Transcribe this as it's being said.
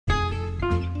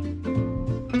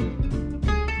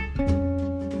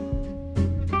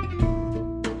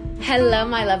Hello,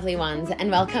 my lovely ones, and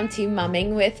welcome to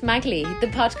Mumming with Magli, the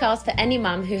podcast for any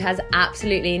mum who has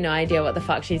absolutely no idea what the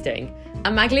fuck she's doing.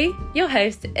 I'm Magli, your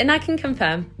host, and I can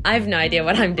confirm I have no idea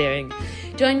what I'm doing.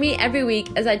 Join me every week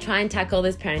as I try and tackle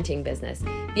this parenting business,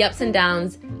 the ups and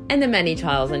downs, and the many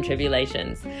trials and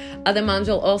tribulations. Other mums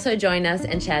will also join us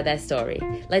and share their story.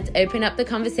 Let's open up the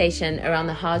conversation around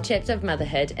the hardships of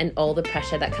motherhood and all the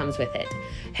pressure that comes with it.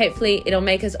 Hopefully, it'll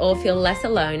make us all feel less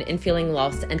alone in feeling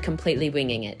lost and completely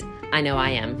winging it. I know I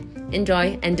am.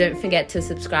 Enjoy, and don't forget to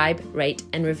subscribe, rate,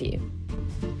 and review.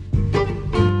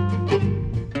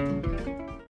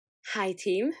 Hi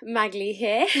team, Magli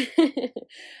here.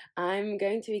 I'm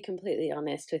going to be completely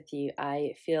honest with you.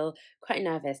 I feel quite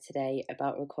nervous today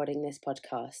about recording this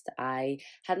podcast. I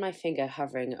had my finger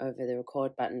hovering over the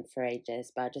record button for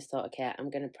ages, but I just thought, okay, I'm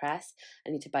going to press.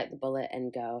 I need to bite the bullet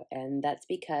and go. And that's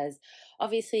because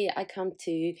obviously I come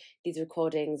to these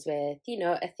recordings with,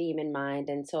 a theme in mind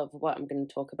and sort of what I'm going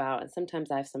to talk about. And sometimes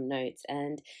I have some notes.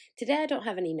 And today I don't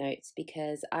have any notes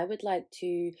because I would like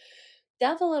to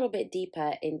delve a little bit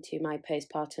deeper into my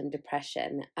postpartum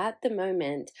depression. At the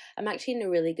moment, I'm actually in a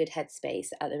really good headspace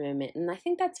at the moment, and I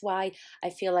think that's why I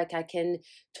feel like I can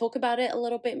talk about it a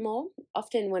little bit more.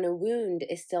 Often when a wound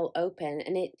is still open,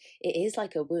 and it is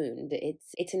like a wound,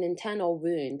 it's an internal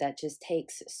wound that just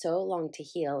takes so long to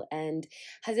heal. And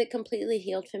has it completely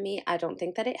healed for me? I don't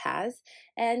think that it has.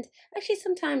 And actually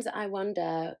sometimes I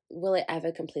wonder, will it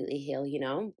ever completely heal,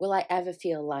 Will I ever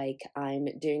feel like I'm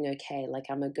doing okay, like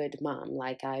I'm a good mom?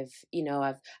 Like I've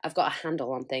got a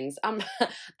handle on things. I'm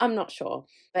not sure.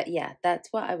 But yeah, that's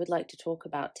what I would like to talk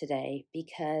about today,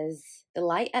 because the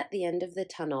light at the end of the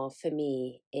tunnel for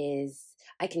me is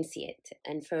I can see it.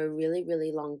 And for a really,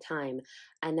 really long time,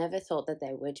 I never thought that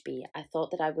there would be. I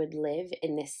thought that I would live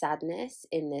in this sadness,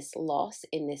 in this loss,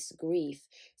 in this grief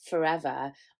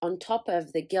forever, on top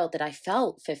of the guilt that I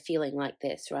felt for feeling like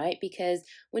this, right? Because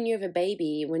when you have a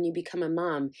baby, when you become a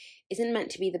mom, isn't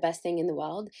meant to be the best thing in the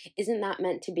world? Isn't that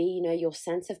meant to be, your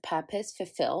sense of purpose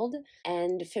fulfilled?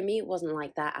 And for me, it wasn't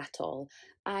like that at all.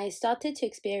 I started to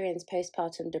experience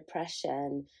postpartum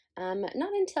depression not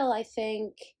until I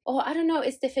think, I don't know,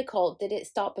 it's difficult. Did it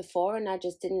start before and I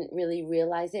just didn't really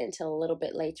realize it until a little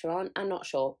bit later on? I'm not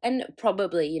sure. And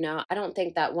probably, I don't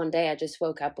think that one day I just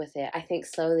woke up with it. I think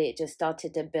slowly it just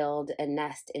started to build a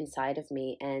nest inside of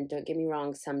me. And don't get me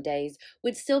wrong, some days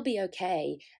would still be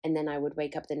okay. And then I would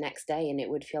wake up the next day and it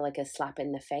would feel like a slap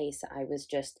in the face.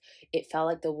 It felt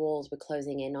like the walls were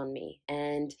closing in on me.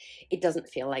 And it doesn't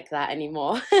feel like that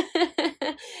anymore.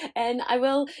 And I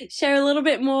will share a little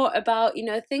bit more about,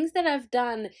 things that I've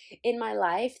done in my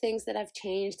life, things that I've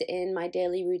changed in my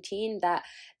daily routine that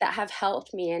have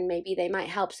helped me, and maybe they might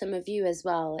help some of you as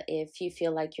well if you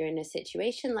feel like you're in a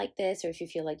situation like this, or if you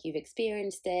feel like you've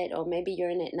experienced it, or maybe you're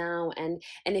in it now. And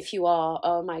if you are,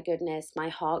 oh my goodness, my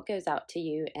heart goes out to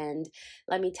you. And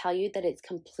let me tell you that it's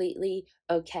completely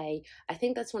okay. I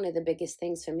think that's one of the biggest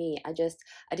things for me. I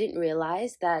didn't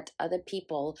realize that other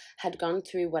people had gone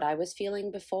through what I was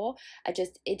feeling before.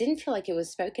 It didn't feel like it was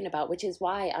spoken about, which is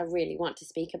why I really want to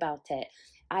speak about it.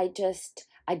 I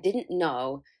didn't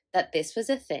know that this was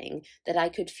a thing, that I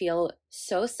could feel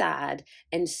so sad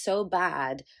and so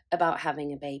bad about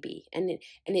having a baby. And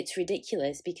it's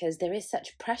ridiculous because there is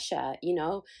such pressure, you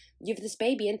have this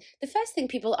baby, and the first thing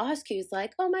people ask you is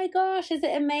like, oh my gosh, is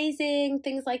it amazing?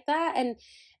 Things like that. And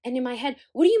in my head,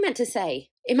 what are you meant to say?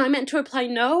 Am I meant to reply,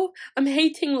 no, I'm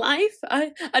hating life?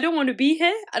 I don't want to be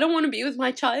here. I don't want to be with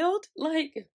my child.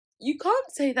 Like, you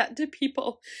can't say that to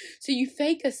people. So you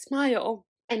fake a smile,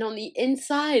 and on the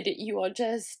inside, you are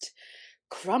just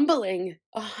crumbling,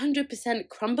 100%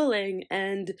 crumbling.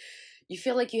 And you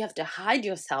feel like you have to hide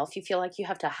yourself. You feel like you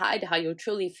have to hide how you're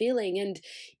truly feeling. And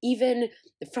even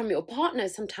from your partner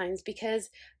sometimes, because,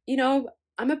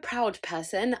 I'm a proud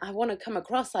person. I want to come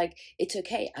across like, it's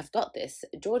okay, I've got this.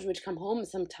 George would come home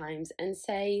sometimes and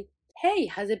say, hey,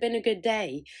 has it been a good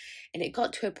day? And it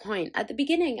got to a point. At the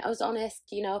beginning, I was honest,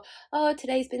 oh,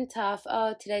 today's been tough.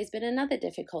 Oh, today's been another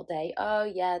difficult day. Oh,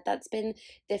 yeah, that's been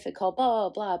difficult, blah, blah,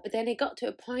 blah. But then it got to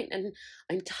a point and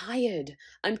I'm tired.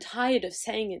 I'm tired of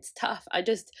saying it's tough. I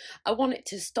want it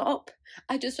to stop.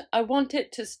 I want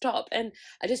it to stop. And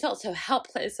I just felt so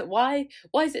helpless. Why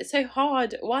is it so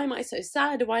hard? Why am I so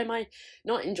sad? Why am I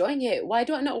not enjoying it? Why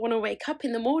do I not want to wake up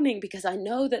in the morning? Because I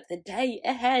know that the day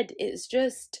ahead is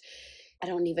just, I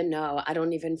don't even know. I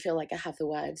don't even feel like I have the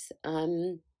words.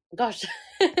 Gosh.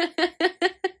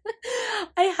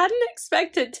 I hadn't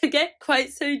expected to get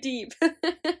quite so deep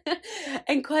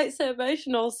and quite so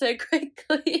emotional so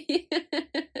quickly.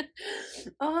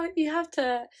 Oh, you have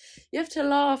to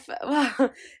laugh.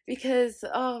 Well, because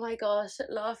oh my gosh,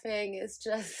 laughing is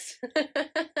just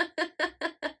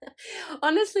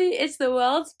honestly, it's the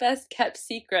world's best kept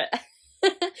secret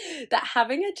that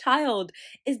having a child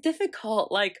is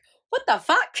difficult. Like, what the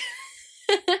fuck?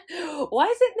 Why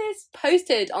isn't this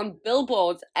posted on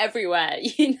billboards everywhere?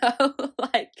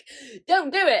 Like,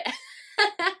 don't do it.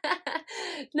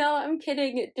 No, I'm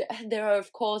kidding. There are,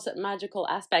 of course, magical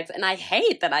aspects, and I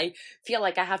hate that I feel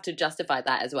like I have to justify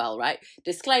that as well, right?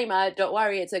 Disclaimer, don't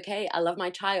worry, it's okay. I love my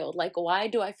child. Like, why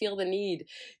do I feel the need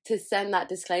to send that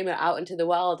disclaimer out into the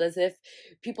world as if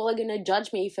people are going to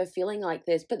judge me for feeling like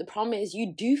this? But the problem is,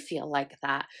 you do feel like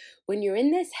that when you're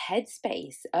in this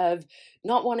headspace of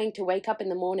not wanting to wake up in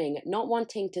the morning, not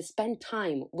wanting to spend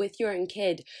time with your own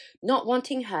kid, not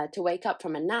wanting her to wake up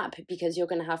from a nap because you're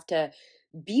going to have to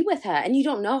be with her and you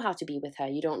don't know how to be with her.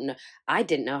 You don't know. I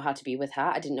didn't know how to be with her.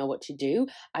 I didn't know what to do.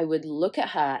 I would look at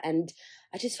her and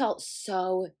I just felt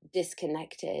so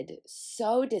disconnected,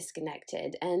 so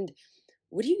disconnected. And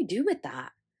what do you do with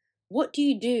that? What do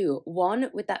you do? One,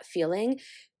 with that feeling,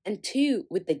 and two,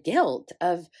 with the guilt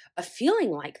of a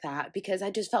feeling like that, because I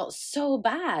just felt so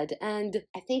bad. And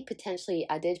I think potentially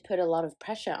I did put a lot of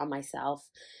pressure on myself,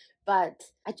 but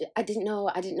I didn't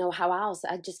know how else.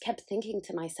 I just kept thinking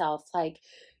to myself, like,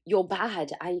 you're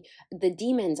bad. The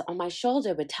demons on my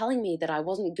shoulder were telling me that I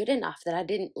wasn't good enough, that I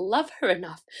didn't love her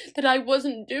enough, that I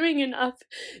wasn't doing enough,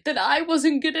 that I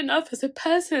wasn't good enough as a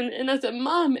person and as a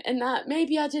mom, and that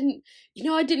maybe I didn't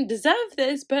deserve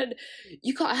this, but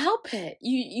you can't help it.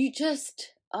 You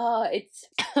just, it's,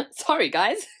 sorry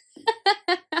guys.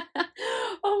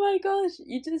 Oh my gosh,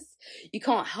 you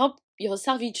can't help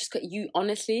yourself.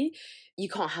 You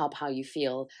can't help how you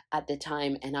feel at the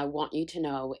time. And I want you to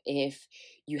know, if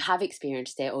you have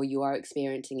experienced it or you are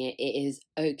experiencing it, it is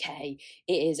okay.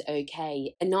 It is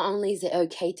okay. And not only is it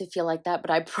okay to feel like that,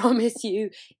 but I promise you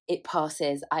it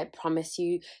passes. I promise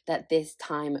you that this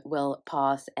time will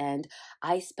pass. And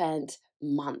I spent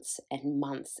months and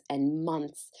months and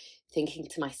months thinking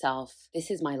to myself, this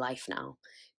is my life now.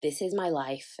 This is my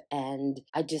life, and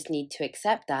I just need to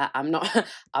accept that I'm not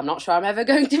sure I'm ever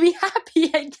going to be happy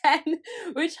again,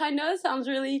 which I know sounds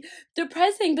really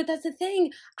depressing, but that's the thing.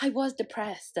 I was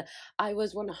depressed. I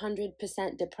was 100%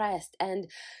 depressed, and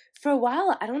for a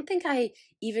while I don't think I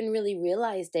even really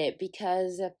realized it,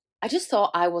 because I just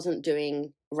thought I wasn't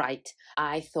doing right.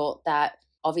 I thought that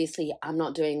obviously I'm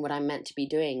not doing what I'm meant to be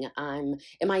doing. Am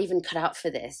I even cut out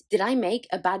for this? Did I make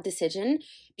a bad decision?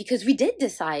 Because we did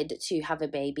decide to have a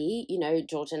baby,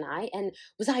 George and I, and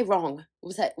was I wrong?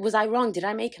 Was I wrong? Did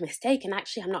I make a mistake? And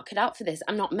actually I'm not cut out for this.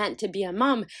 I'm not meant to be a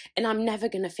mom, and I'm never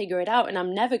going to figure it out, and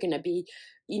I'm never going to be,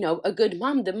 a good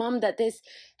mom, the mom that this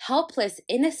helpless,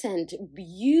 innocent,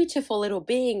 beautiful little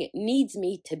being needs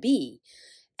me to be.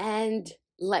 And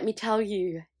let me tell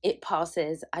you, it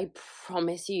passes. I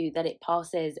promise you that it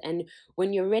passes. And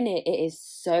when you're in it, it is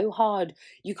so hard.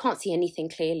 You can't see anything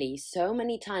clearly. So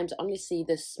many times, honestly,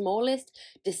 the smallest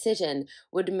decision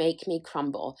would make me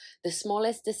crumble. The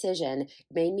smallest decision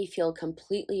made me feel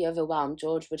completely overwhelmed.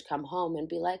 George would come home and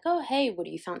be like, oh, hey, what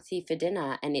do you fancy for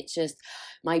dinner? And it's just,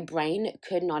 my brain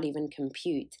could not even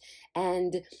compute.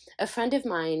 And a friend of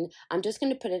mine, I'm just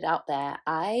going to put it out there,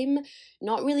 I'm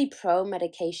not really pro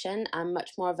medication. I'm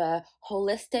much more of a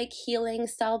holistic healing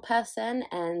style person,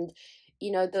 and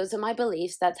those are my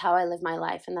beliefs. That's how I live my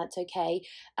life, and that's okay.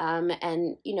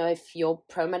 And if you're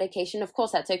pro medication, of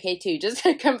course that's okay too. Just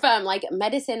to confirm, like,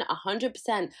 medicine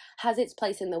 100% has its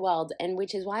place in the world, and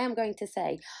which is why I'm going to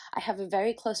say I have a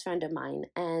very close friend of mine,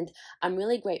 and I'm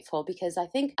really grateful, because I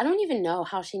don't even know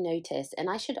how she noticed, and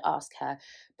I should ask her.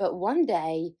 But one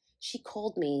day she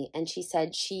called me and she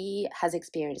said she has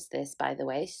experienced this, by the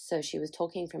way. So she was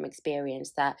talking from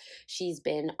experience, that she's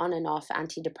been on and off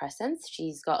antidepressants.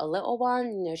 She's got a little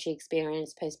one, she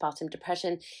experienced postpartum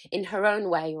depression in her own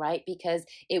way, right? Because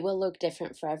it will look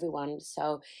different for everyone.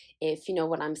 So if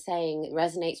what I'm saying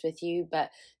resonates with you, but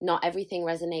not everything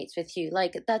resonates with you,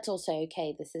 like, that's also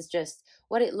okay. This is just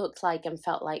what it looked like and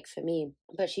felt like for me.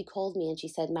 But she called me and she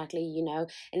said, Magli,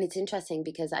 and it's interesting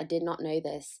because I did not know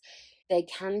this, there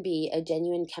can be a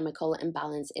genuine chemical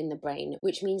imbalance in the brain,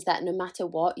 which means that no matter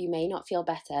what, you may not feel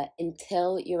better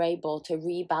until you're able to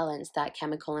rebalance that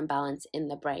chemical imbalance in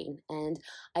the brain. And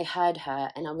I heard her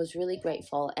and I was really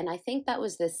grateful. And I think that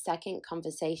was the second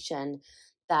conversation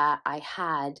that I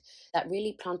had that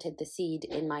really planted the seed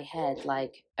in my head,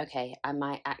 like, okay, I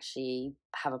might actually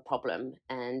have a problem.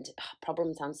 And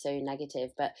problem sounds so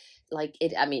negative, but like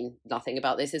it, I mean, nothing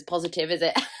about this is positive, is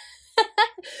it?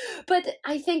 But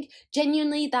I think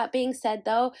genuinely, that being said,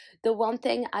 though, the one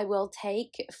thing I will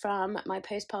take from my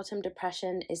postpartum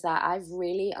depression is that I've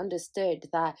really understood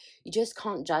that you just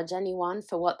can't judge anyone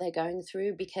for what they're going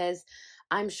through, because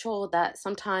I'm sure that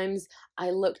sometimes I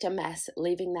looked a mess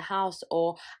leaving the house,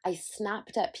 or I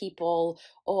snapped at people,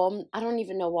 or I don't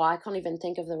even know why. I can't even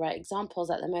think of the right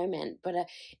examples at the moment. But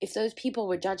if those people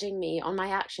were judging me on my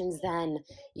actions, then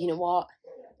you know what?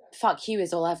 Fuck you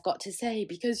is all I've got to say,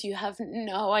 because you have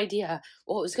no idea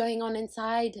what was going on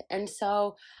inside. And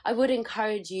so I would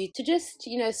encourage you to just,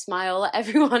 smile at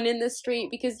everyone in the street,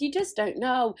 because you just don't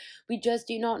know. We just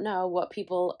do not know what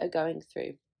people are going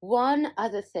through. One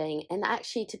other thing, and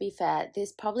actually, to be fair,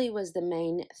 this probably was the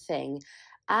main thing.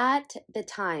 At the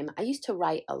time, I used to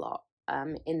write a lot.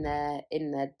 In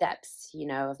the depths,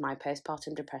 of my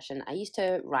postpartum depression, I used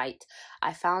to write.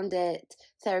 I found it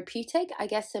therapeutic, I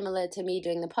guess, similar to me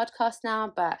doing the podcast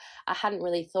now, but I hadn't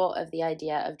really thought of the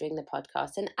idea of doing the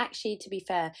podcast. And actually, to be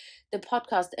fair, the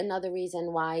podcast, another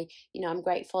reason why, I'm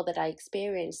grateful that I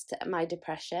experienced my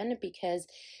depression, because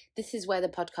this is where the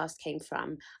podcast came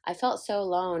from. I felt so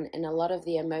alone in a lot of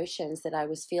the emotions that I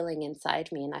was feeling inside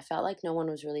me, and I felt like no one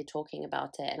was really talking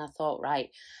about it. And I thought, right,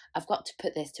 I've got to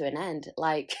put this to an end.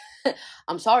 Like,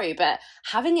 I'm sorry, but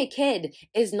having a kid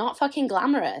is not fucking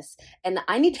glamorous. And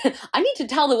I need to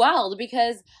tell the world,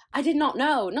 because I did not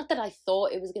know. Not that I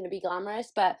thought it was going to be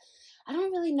glamorous, but I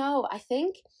don't really know. I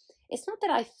think it's not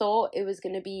that I thought it was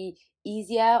going to be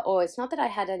easier, or it's not that I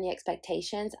had any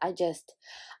expectations. I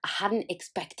hadn't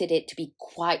expected it to be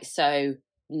quite so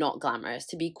not glamorous,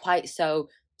 to be quite so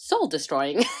soul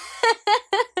destroying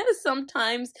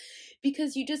sometimes,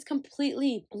 because you just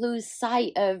completely lose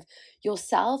sight of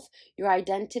yourself, your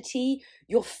identity,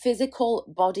 your physical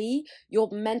body, your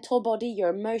mental body, your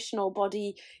emotional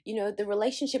body, the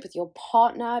relationship with your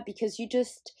partner, because you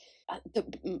just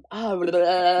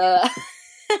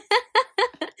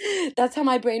that's how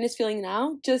my brain is feeling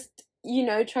now, just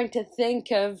trying to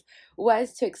think of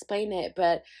ways to explain it,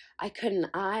 but I couldn't.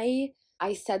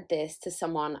 I said this to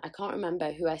someone, I can't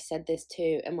remember who I said this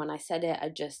to, and when I said it,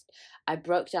 I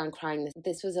broke down crying.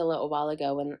 This was a little while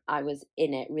ago when I was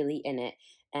in it, really in it,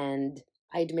 and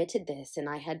I admitted this, and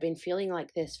I had been feeling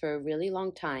like this for a really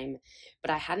long time,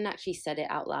 but I hadn't actually said it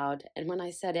out loud. And when I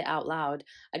said it out loud,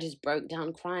 I just broke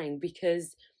down crying,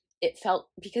 because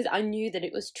I knew that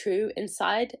it was true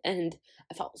inside, and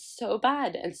I felt so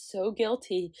bad and so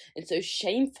guilty and so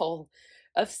shameful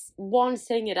of one,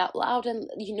 saying it out loud, and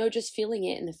just feeling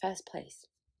it in the first place.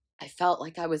 I felt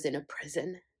like I was in a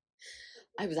prison.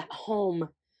 I was at home.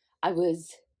 I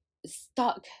was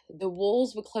stuck. The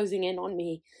walls were closing in on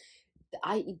me.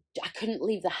 I couldn't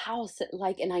leave the house,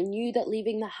 and I knew that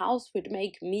leaving the house would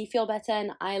make me feel better,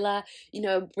 and Isla,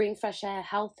 bring fresh air,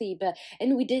 healthy.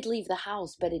 And we did leave the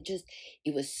house, but it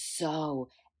was so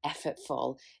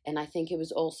effortful. And I think it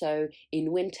was also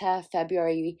in winter,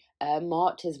 February,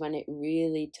 March is when it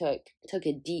really took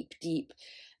a deep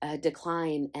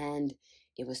decline, and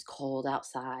it was cold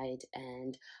outside,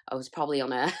 and I was probably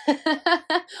on a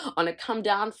on a come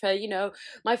down for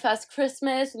my first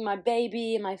Christmas with my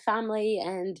baby and my family,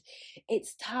 and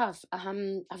it's tough.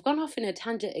 I've gone off in a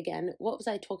tangent again. What was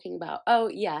I talking about? Oh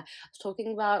yeah, I was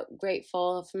talking about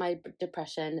grateful for my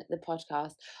depression, the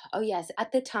podcast. Oh yes,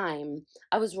 at the time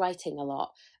I was writing a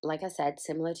lot. Like I said,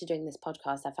 similar to doing this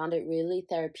podcast, I found it really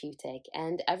therapeutic,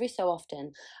 and every so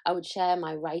often I would share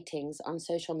my writings on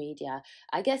social media.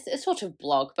 I guess it's sort of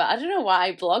blog, but I don't know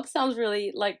why blog sounds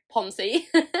really like poncy.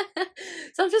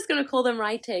 So I'm just going to call them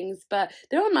writings, but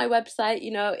they're on my website,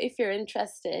 if you're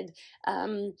interested.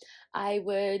 I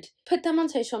would put them on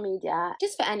social media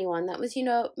just for anyone that was,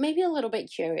 maybe a little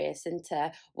bit curious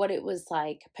into what it was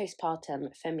like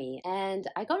postpartum for me. And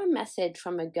I got a message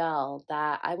from a girl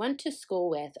that I went to school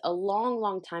with a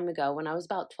long time ago when I was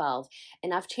about 12.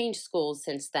 And I've changed schools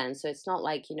since then. So it's not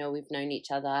like, we've known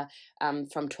each other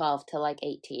from 12 to like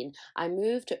 18. I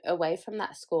moved away from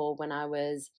that school when I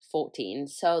was 14.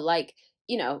 So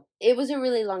it was a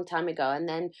really long time ago. And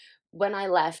then when I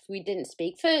left, we didn't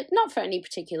speak not for any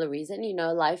particular reason.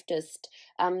 Life just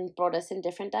brought us in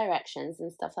different directions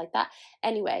and stuff like that.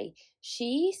 Anyway,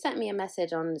 she sent me a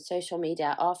message on social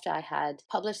media after I had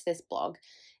published this blog.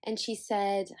 And she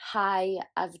said, "Hi,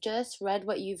 I've just read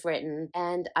what you've written,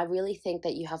 and I really think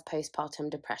that you have postpartum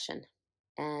depression."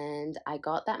 And I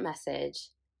got that message,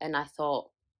 and I thought,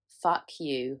 fuck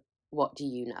you, what do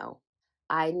you know?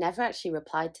 I never actually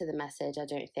replied to the message, I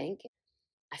don't think.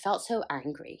 I felt so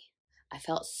angry. I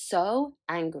felt so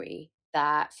angry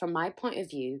that, from my point of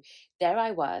view, there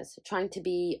I was trying to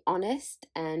be honest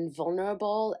and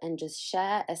vulnerable and just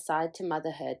share a side to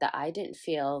motherhood that I didn't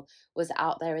feel was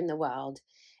out there in the world.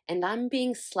 And I'm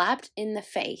being slapped in the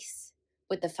face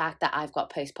with the fact that I've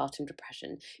got postpartum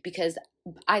depression, because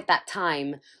at that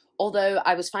time, although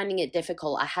I was finding it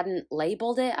difficult, I hadn't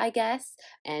labeled it, I guess.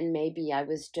 And maybe I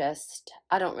was just,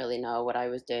 I don't really know what I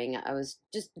was doing. I was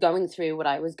just going through what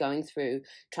I was going through,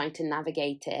 trying to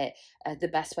navigate it the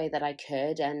best way that I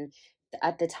could. And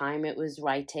at the time, it was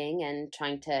writing and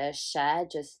trying to share.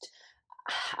 Just,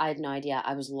 I had no idea.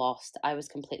 I was lost. I was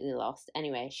completely lost.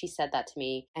 Anyway, she said that to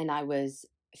me, and I was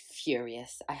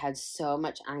furious. I had so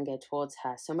much anger towards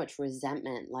her, so much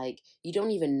resentment. Like, you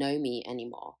don't even know me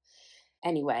anymore.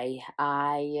 Anyway,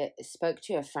 I spoke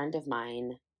to a friend of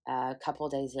mine a couple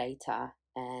days later,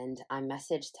 and I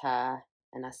messaged her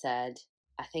and I said,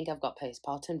 I think I've got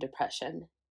postpartum depression.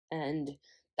 And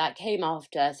that came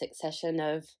after a succession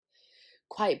of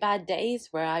quite bad days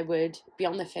where I would be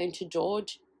on the phone to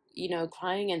George,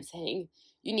 crying and saying,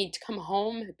 you need to come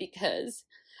home because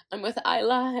I'm with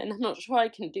Isla and I'm not sure I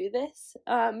can do this.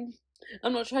 I'm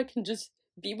not sure I can just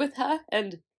be with her.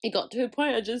 And it got to a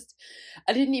point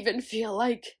I didn't even feel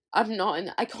like I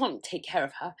can't take care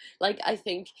of her. Like, I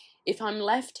think if I'm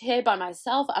left here by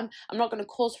myself, I'm not going to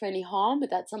cause her any harm. But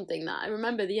that's something that I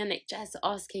remember the NHS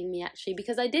asking me, actually,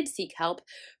 because I did seek help,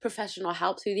 professional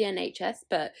help through the NHS.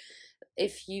 But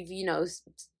if you've,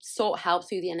 sought help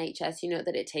through the NHS, you know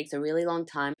that it takes a really long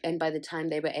time. And by the time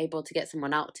they were able to get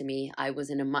someone out to me, I was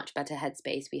in a much better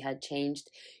headspace. We had changed,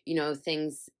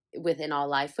 things within our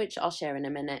life, which I'll share in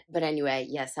a minute. But anyway,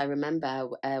 yes, I remember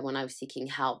when I was seeking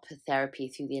help, therapy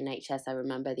through the NHS, I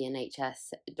remember the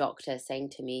NHS doctor saying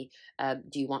to me,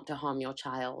 do you want to harm your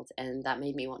child? And that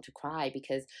made me want to cry,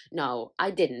 because no,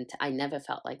 I didn't. I never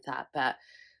felt like that. But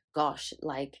gosh,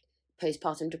 like,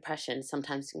 postpartum depression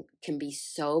sometimes can be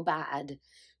so bad,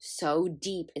 so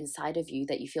deep inside of you,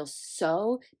 that you feel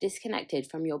so disconnected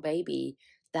from your baby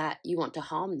that you want to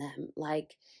harm them.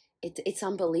 Like, it's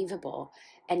unbelievable.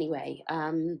 Anyway,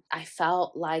 I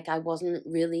felt like I wasn't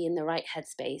really in the right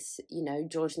headspace.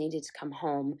 George needed to come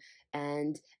home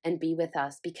and be with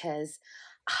us, because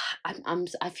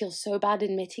I feel so bad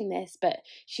admitting this, but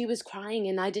she was crying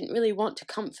and I didn't really want to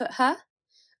comfort her.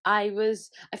 I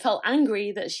felt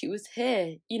angry that she was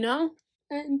here,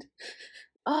 And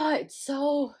it's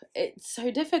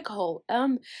so difficult.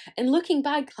 And looking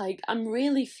back, like, I'm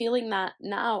really feeling that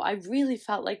now. I really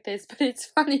felt like this, but it's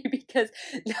funny because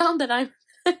now that I'm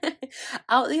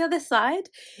out the other side,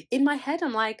 in my head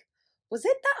I'm like, was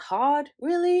it that hard,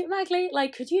 really, Maglie?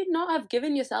 Like, could you not have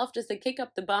given yourself just a kick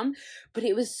up the bum? But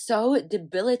it was so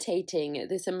debilitating,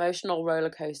 this emotional roller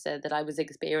coaster that I was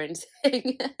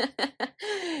experiencing.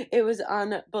 It was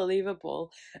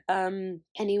unbelievable.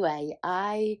 Anyway,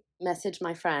 I messaged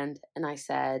my friend and I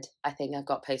said, I think I've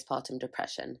got postpartum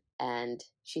depression. And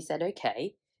she said,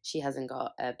 okay, she hasn't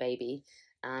got a baby.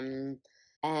 And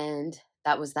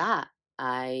that was that.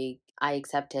 I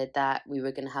accepted that we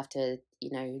were going to have to,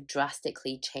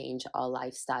 drastically change our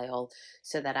lifestyle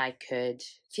so that I could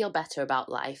feel better about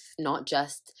life, not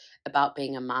just about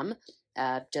being a mum,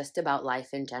 just about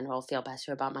life in general, feel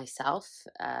better about myself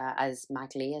as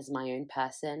Maglie, as my own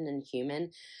person and human,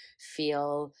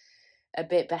 feel a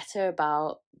bit better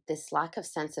about this lack of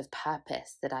sense of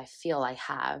purpose that I feel I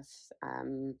have.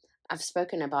 I've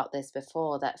spoken about this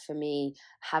before, that for me,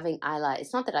 having Isla,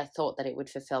 it's not that I thought that it would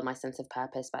fulfill my sense of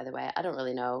purpose, by the way. I don't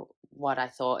really know what I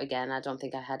thought. Again, I don't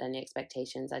think I had any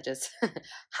expectations. I just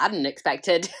hadn't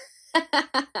expected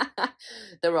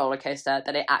the roller coaster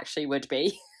that it actually would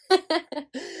be.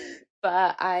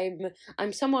 But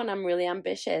I'm someone, I'm really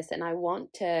ambitious, and I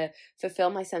want to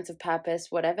fulfill my sense of purpose,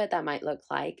 whatever that might look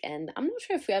like. And I'm not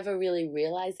sure if we ever really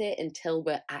realize it until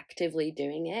we're actively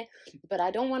doing it. But I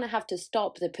don't want to have to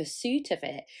stop the pursuit of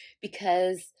it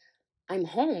because I'm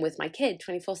home with my kid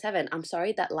 24/7. I'm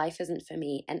sorry that life isn't for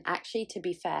me. And actually, to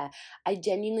be fair, I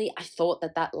thought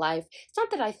that life, it's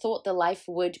not that I thought the life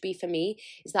would be for me,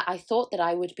 it's that I thought that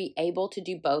I would be able to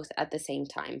do both at the same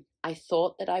time. I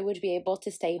thought that I would be able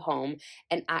to stay home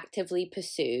and actively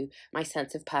pursue my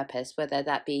sense of purpose, whether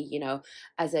that be,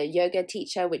 as a yoga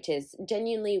teacher, which is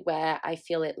genuinely where I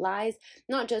feel it lies,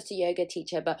 not just a yoga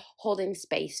teacher, but holding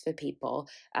space for people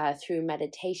through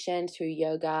meditation, through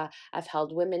yoga. I've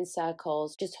held women's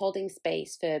circles, just holding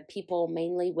space for people,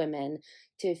 mainly women,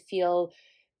 to feel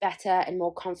better and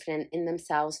more confident in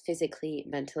themselves physically,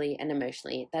 mentally, and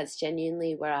emotionally. That's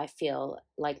genuinely where I feel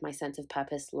like my sense of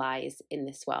purpose lies in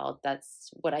this world.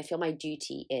 That's what I feel my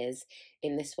duty is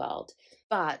in this world.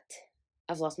 But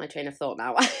I've lost my train of thought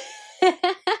now.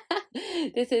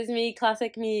 This is me,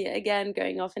 classic me again,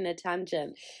 going off in a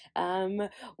tangent. What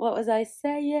was I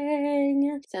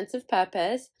saying? Sense of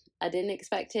purpose. I didn't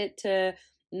expect it to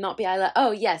not be Isla.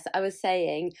 Oh, yes, I was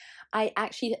saying, I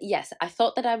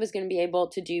thought that I was going to be able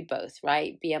to do both,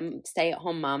 right? Be a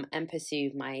stay-at-home mom and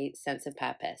pursue my sense of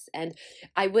purpose. And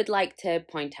I would like to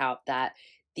point out that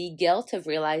the guilt of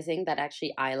realizing that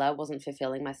actually Isla wasn't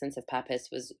fulfilling my sense of purpose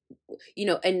was,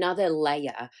 another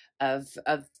layer of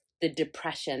the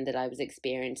depression that I was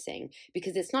experiencing,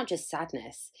 because it's not just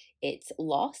sadness, it's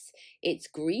loss, it's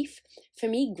grief. For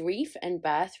me, grief and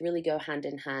birth really go hand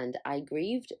in hand. I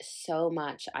grieved so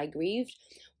much. I grieved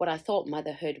what I thought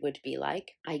motherhood would be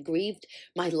like. I grieved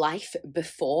my life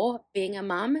before being a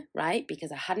mom, right?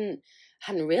 Because I hadn't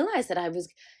realized that I was,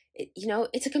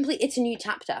 it's a new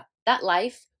chapter. That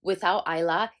life without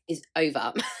Isla is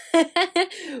over.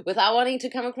 Without wanting to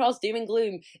come across doom and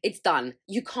gloom, it's done.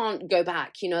 You can't go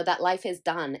back. That life is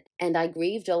done. And I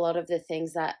grieved a lot of the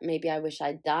things that maybe I wish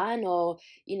I'd done, or,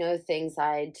 things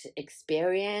I'd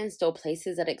experienced, or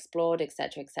places I'd explored,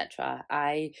 etc., etc.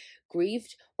 I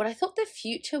grieved what I thought the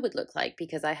future would look like,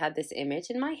 because I had this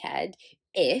image in my head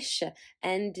ish,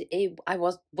 and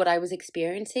what I was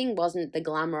experiencing wasn't the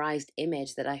glamorized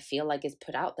image that I feel like is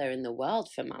put out there in the world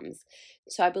for mums.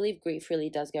 So I believe grief really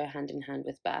does go hand in hand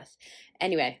with birth.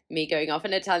 Anyway, me going off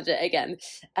on a tangent again.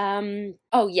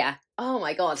 Oh yeah, oh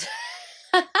my god.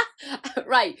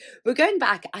 Right, we're going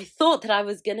back. I thought that I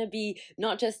was gonna be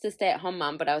not just a stay-at-home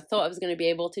mom, but I thought I was gonna be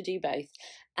able to do both.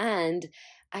 And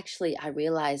actually I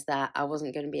realized that I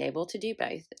wasn't going to be able to do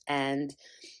both. And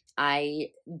I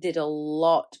did a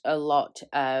lot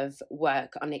of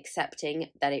work on accepting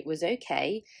that it was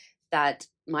okay, that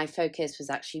my focus was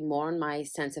actually more on my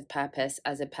sense of purpose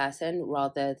as a person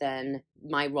rather than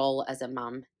my role as a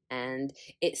mum. And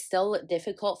it's still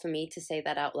difficult for me to say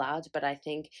that out loud, but I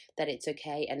think that it's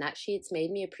okay. And actually, it's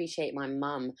made me appreciate my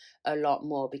mum a lot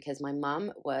more, because my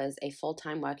mum was a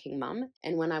full-time working mum.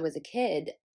 And when I was a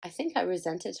kid, I think I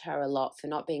resented her a lot for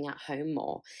not being at home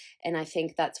more. And I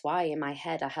think that's why in my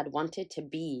head I had wanted to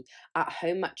be at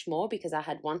home much more, because I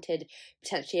had wanted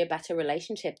potentially a better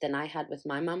relationship than I had with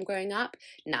my mum growing up.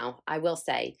 Now, I will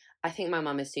say, I think my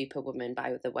mum is superwoman,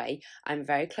 by the way. I'm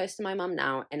very close to my mum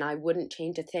now, and I wouldn't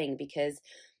change a thing, because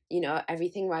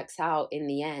everything works out in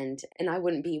the end, and I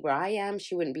wouldn't be where I am,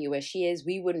 she wouldn't be where she is,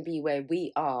 we wouldn't be where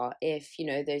we are if,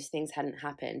 those things hadn't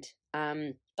happened.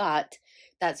 But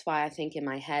that's why I think in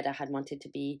my head I had wanted to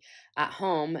be at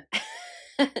home.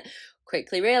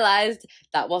 Quickly realized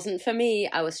that wasn't for me.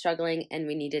 I was struggling and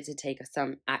we needed to take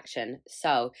some action.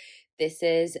 So this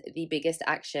is the biggest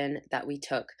action that we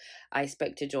took. I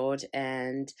spoke to George,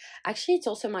 and actually it's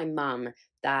also my mum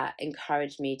that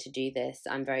encouraged me to do this.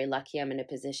 I'm very lucky. I'm in a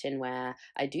position where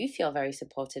I do feel very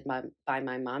supported by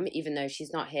my mum, even though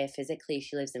she's not here physically.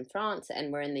 She lives in France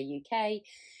and we're in the UK.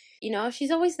 She's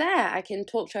always there. I can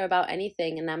talk to her about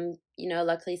anything, and I'm,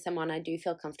 luckily someone I do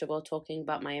feel comfortable talking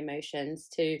about my emotions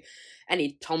to.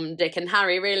 Any Tom, Dick and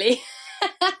Harry, really.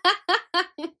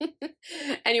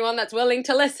 Anyone that's willing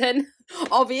to listen,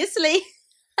 obviously.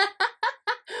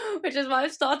 Which is why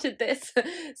I've started this.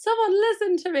 Someone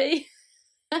listen to me.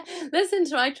 Listen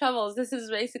to my troubles. This is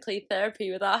basically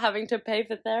therapy without having to pay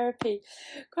for therapy.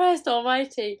 Christ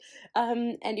almighty.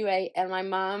 Anyway, and my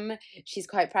mum, she's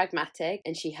quite pragmatic,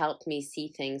 and she helped me see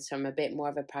things from a bit more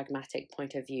of a pragmatic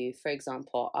point of view. For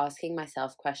example, asking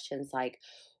myself questions like,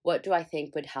 what do I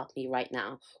think would help me right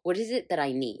now? What is it that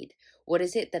I need? What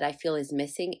is it that I feel is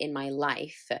missing in my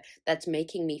life that's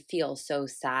making me feel so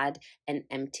sad and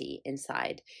empty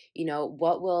inside?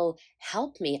 What will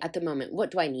help me at the moment?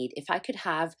 What do I need? If I could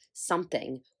have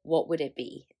something, what would it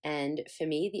be? And for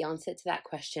me, the answer to that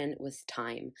question was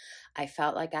time. I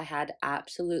felt like I had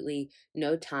absolutely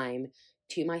no time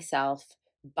to myself,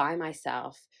 by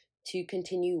myself, to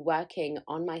continue working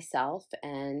on myself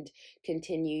and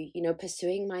continue,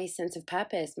 pursuing my sense of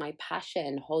purpose, my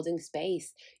passion, holding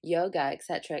space, yoga,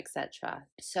 etc., etc.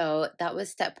 So that was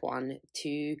step one,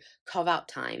 to carve out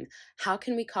time. How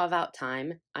can we carve out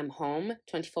time? I'm home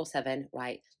 24/7,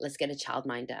 right? Let's get a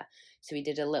childminder. So we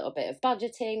did a little bit of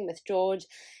budgeting with George,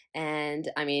 and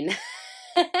I mean,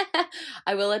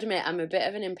 I will admit I'm a bit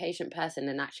of an impatient person,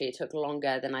 and actually it took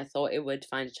longer than I thought it would to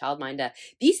find a childminder.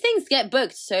 These things get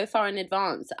booked so far in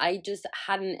advance. I just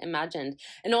hadn't imagined.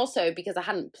 And also because I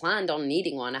hadn't planned on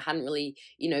needing one, I hadn't really,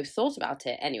 thought about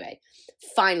it. Anyway,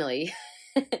 finally,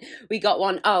 we got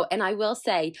one. Oh, and I will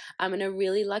say I'm in a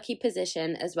really lucky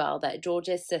position as well, that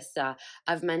George's sister,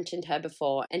 I've mentioned her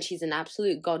before, and she's an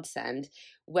absolute godsend.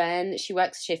 When she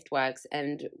works shift works,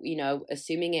 and,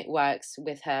 assuming it works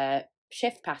with her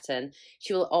shift pattern,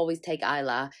 she will always take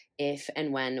Isla if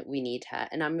and when we need her.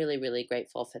 And I'm really, really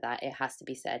grateful for that. It has to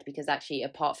be said, because actually,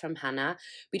 apart from Hannah,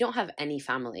 we don't have any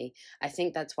family. I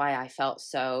think that's why I felt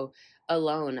so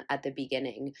alone at the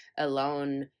beginning,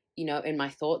 alone, you know, in my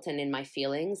thoughts and in my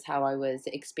feelings, how I was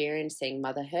experiencing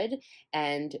motherhood,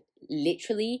 and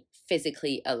literally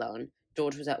physically alone.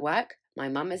 George was at work. My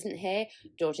mum isn't here.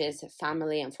 George's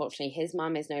family, unfortunately, his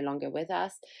mum is no longer with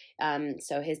us.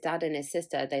 So his dad and his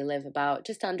sister, they live about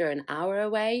just under an hour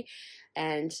away.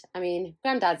 And I mean,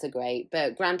 granddads are great,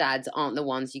 but granddads aren't the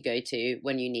ones you go to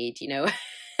when you need, you know,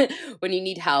 when you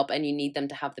need help and you need them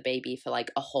to have the baby for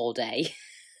like a whole day.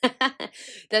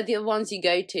 They're the ones you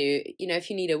go to, you know, if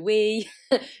you need a wee,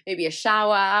 maybe a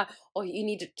shower, or you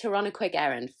need to run a quick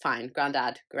errand. Fine,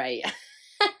 granddad, great.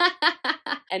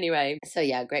 Anyway, so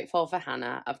yeah, grateful for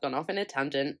Hannah. I've gone off in a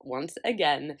tangent once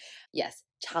again. Yes,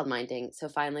 childminding. So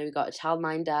finally we got a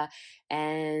childminder,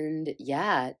 and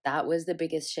yeah, that was the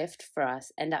biggest shift for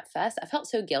us. And at first I felt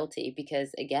so guilty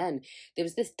because, again, there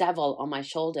was this devil on my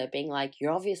shoulder being like,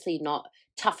 you're obviously not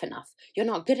tough enough, you're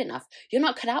not good enough, you're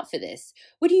not cut out for this.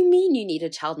 What do you mean you need a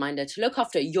childminder to look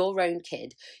after your own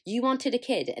kid? You wanted a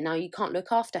kid and now you can't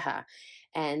look after her.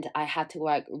 And I had to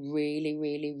work really,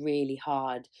 really, really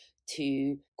hard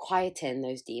to quieten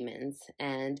those demons.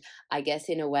 And I guess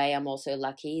in a way, I'm also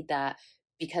lucky that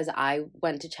because I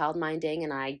went to childminding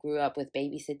and I grew up with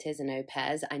babysitters and au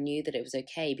pairs, I knew that it was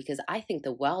okay, because I think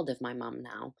the world of my mum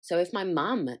now. So if my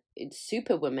mum, it's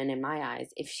superwoman in my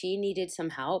eyes, if she needed some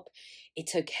help,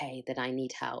 it's okay that I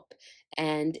need help.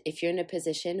 And if you're in a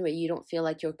position where you don't feel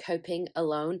like you're coping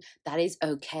alone, that is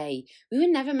okay. We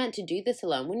were never meant to do this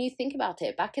alone. When you think about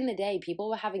it, back in the day, people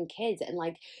were having kids and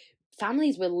like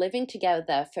families were living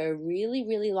together for a really,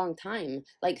 really long time,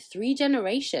 like 3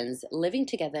 generations living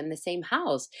together in the same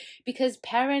house, because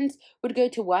parents would go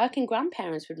to work and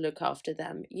grandparents would look after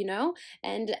them, you know?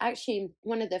 And actually,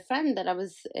 one of the friends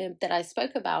that I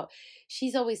spoke about,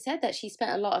 she's always said that she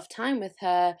spent a lot of time with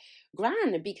her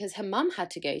gran because her mum had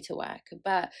to go to work.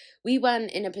 But we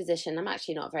weren't in a position, I'm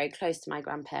actually not very close to my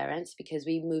grandparents because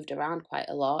we moved around quite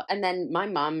a lot. And then my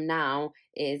mum now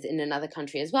is in another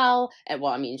country as well. And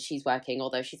well, I mean, she's working,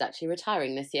 although she's actually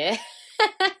retiring this year.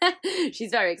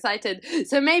 She's very excited.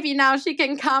 So maybe now she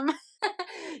can come.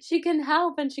 She can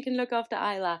help and she can look after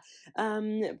Isla.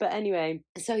 But anyway,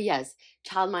 so yes,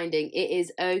 childminding. It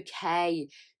is okay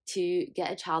to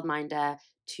get a childminder,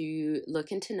 to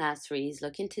look into nurseries,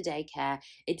 look into daycare.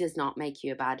 It does not make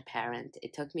you a bad parent.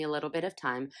 It took me a little bit of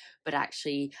time, but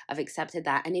actually I've accepted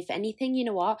that. And if anything, you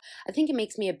know what? I think it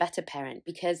makes me a better parent,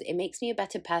 because it makes me a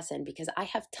better person, because I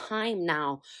have time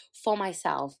now for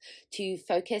myself to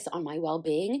focus on my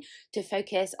well-being, to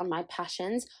focus on my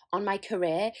passions, on my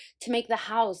career, to make the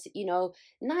house, you know,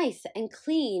 nice and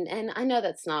clean. And I know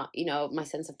that's not, you know, my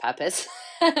sense of purpose.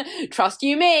 Trust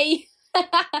you me.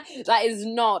 That is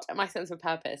not my sense of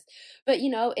purpose. But, you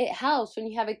know, it helps when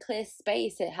you have a clear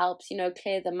space. It helps, you know,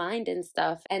 clear the mind and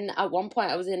stuff. And at one point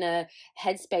I was in a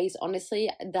headspace, honestly,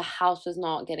 the house was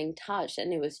not getting touched.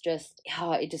 And it was just,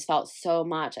 oh, it just felt so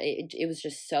much. It was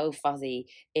just so fuzzy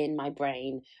in my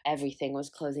brain. Everything was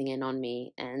closing in on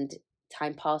me. And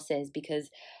time passes because,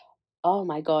 oh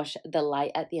my gosh, the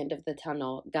light at the end of the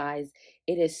tunnel, guys,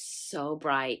 it is so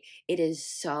bright. It is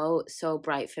so, so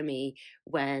bright for me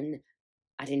when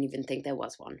I didn't even think there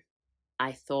was one.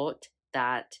 I thought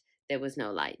that there was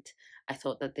no light. I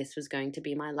thought that this was going to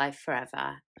be my life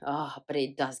forever. Oh, but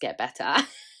it does get better.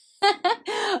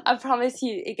 I promise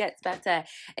you, it gets better.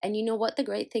 And you know what the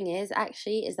great thing is,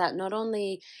 actually, is that not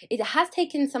only, it has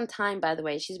taken some time, by the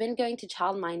way. She's been going to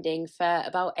childminding for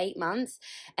about 8 months.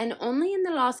 And only in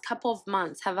the last couple of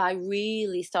months have I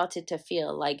really started to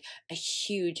feel like a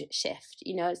huge shift,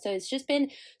 you know? So it's just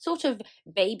been sort of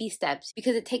baby steps,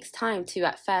 because it takes time to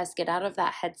at first get out of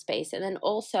that headspace and then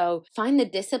also find the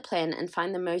discipline and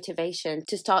find the motivation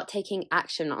to start taking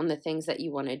action on the things that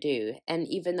you want to do. And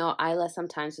even though Isla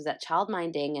sometimes was at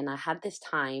childminding and I had this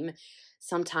time,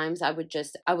 sometimes I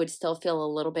would still feel a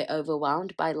little bit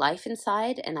overwhelmed by life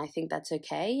inside, and I think that's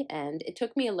okay. And it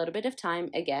took me a little bit of time.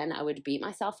 Again, I would beat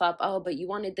myself up. Oh, but you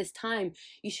wanted this time,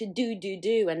 you should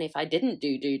do. And if I didn't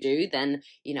do, then,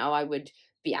 you know, I would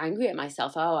be angry at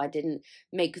myself. Oh, I didn't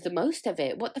make the most of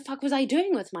it. What the fuck was I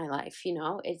doing with my life? You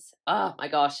know, it's, oh my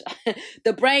gosh,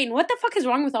 the brain, what the fuck is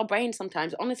wrong with our brain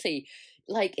sometimes? Honestly,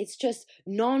 like, it's just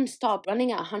non-stop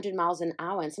running at 100 miles an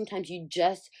hour, and sometimes you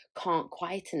just can't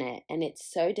quieten it, and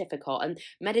it's so difficult. And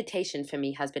meditation for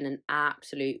me has been an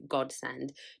absolute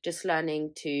godsend, just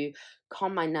learning to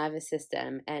calm my nervous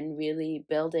system and really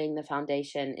building the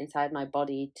foundation inside my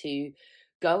body to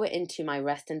go into my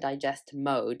rest and digest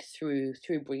mode through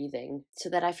breathing, so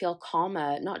that I feel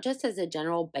calmer, not just as a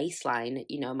general baseline,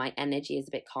 my energy is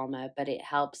a bit calmer, but it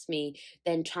helps me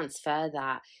then transfer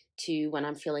that to when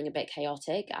I'm feeling a bit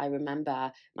chaotic. I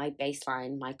remember my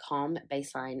baseline, my calm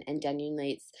baseline, and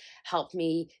genuinely it's helped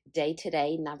me day to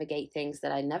day navigate things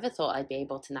that I never thought I'd be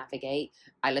able to navigate.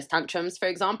 Eyeless tantrums, for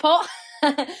example.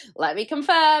 Let me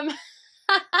confirm.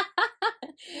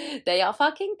 They are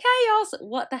fucking chaos.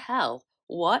 What the hell?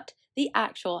 What the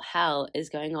actual hell is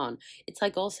going on? It's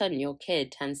like all of a sudden your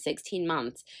kid turns 16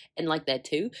 months and like they're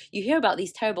 2. You hear about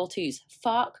these terrible 2s.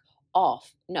 Fuck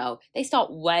off. No, they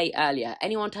start way earlier.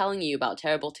 Anyone telling you about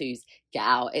terrible 2s, get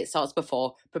out. It starts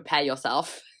before. Prepare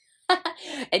yourself.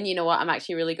 And you know what? I'm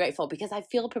actually really grateful because I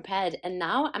feel prepared. And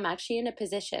now I'm actually in a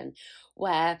position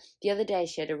where the other day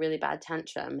she had a really bad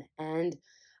tantrum and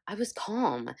I was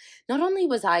calm. Not only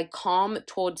was I calm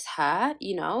towards her,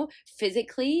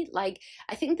 physically, like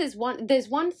I think there's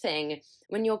one thing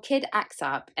when your kid acts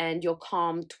up and you're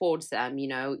calm towards them,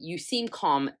 you seem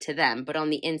calm to them, but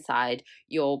on the inside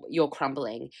you're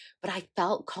crumbling. But I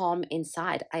felt calm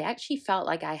inside. I actually felt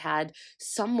like I had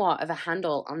somewhat of a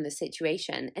handle on the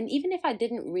situation. And even if I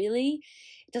didn't really,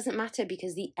 it doesn't matter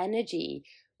because the energy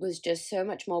was just so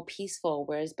much more peaceful,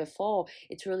 whereas before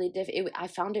it's really I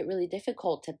found it really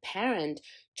difficult to parent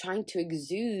trying to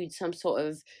exude some sort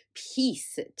of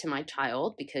peace to my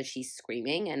child because she's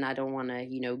screaming and I don't want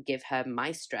to give her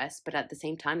my stress, but at the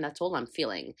same time that's all I'm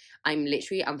feeling. I'm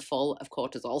full of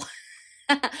cortisol.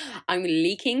 I'm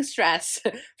leaking stress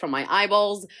from my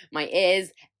eyeballs, my ears,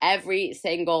 every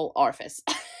single orifice.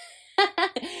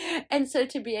 And so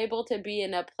to be able to be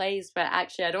in a place where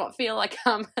actually I don't feel like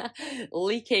I'm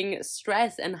leaking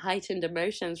stress and heightened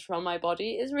emotions from my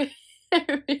body is really,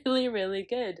 really, really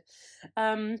good.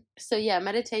 So yeah,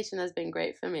 meditation has been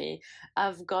great for me.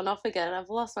 I've gone off again. I've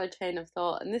lost my train of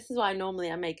thought. And this is why normally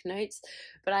I make notes,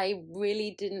 but I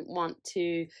really didn't want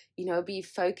to, be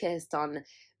focused on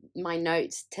my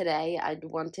notes today. I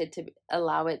wanted to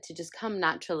allow it to just come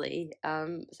naturally.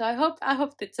 So I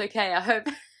hope it's okay. I hope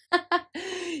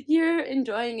you're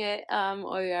enjoying it,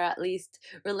 or you're at least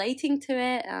relating to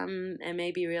it, and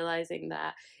maybe realizing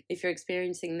that if you're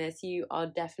experiencing this, you are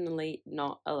definitely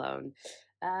not alone.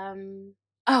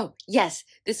 Oh yes,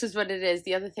 this is what it is.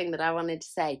 The other thing that I wanted to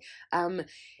say,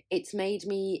 it's made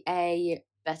me a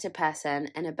better person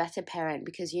and a better parent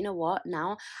because you know what,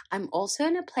 now I'm also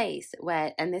in a place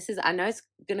where, and this is, I know it's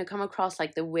gonna come across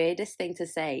like the weirdest thing to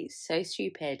say, so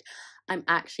stupid, I'm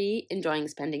actually enjoying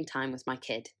spending time with my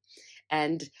kid.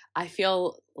 And I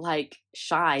feel like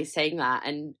shy saying that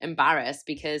and embarrassed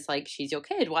because like she's your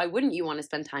kid. Why wouldn't you want to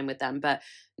spend time with them? But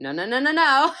no.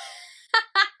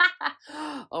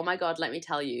 Oh my God, let me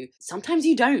tell you, sometimes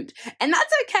you don't. And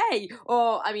that's okay.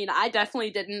 Or, I mean, I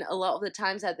definitely didn't a lot of the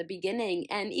times at the beginning.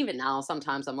 And even now,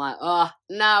 sometimes I'm like, oh,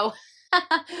 no,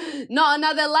 not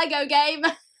another Lego game.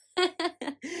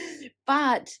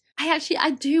 But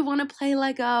I do want to play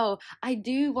Lego. I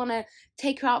do want to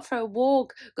take her out for a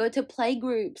walk, go to play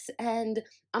groups, and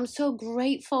I'm so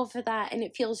grateful for that. And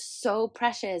it feels so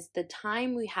precious. The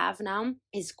time we have now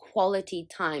is quality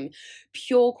time,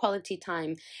 pure quality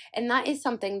time. And that is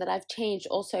something that I've changed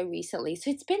also recently. So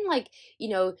it's been like,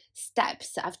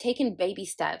 steps. I've taken baby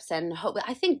steps and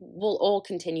I think we'll all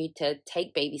continue to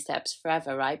take baby steps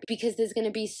forever, right? Because there's going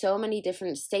to be so many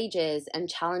different stages and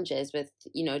challenges with,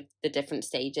 the different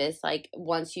stages. Like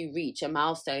once you reach a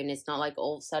milestone, it's not like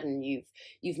all of a sudden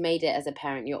you've made it as a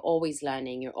parent. You're always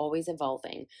learning, you're always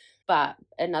evolving. But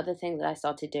another thing that I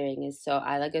started doing is, so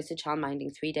Isla goes to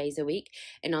childminding 3 days a week,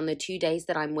 and on the 2 days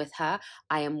that I'm with her,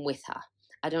 I am with her.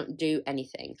 I don't do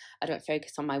anything. I don't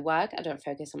focus on my work. I don't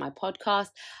focus on my podcast.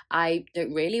 I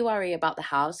don't really worry about the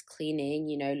house, cleaning,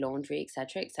 laundry,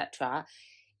 etc., etc.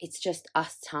 It's just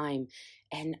us time.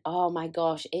 And oh my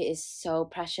gosh, it is so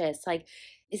precious. Like,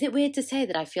 is it weird to say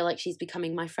that I feel like she's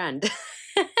becoming my friend?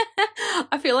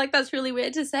 I feel like that's really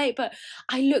weird to say, but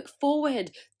I look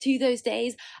forward to those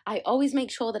days. I always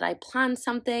make sure that I plan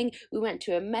something. We went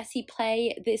to a messy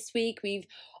play this week. We've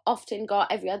often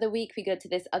got every other week we go to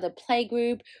this other play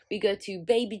group, we go to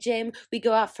baby gym, we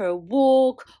go out for a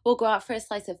walk, we'll go out for a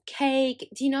slice of cake,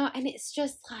 and it's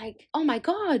just like, oh my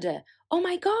god,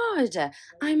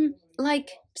 I'm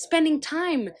like spending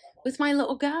time with my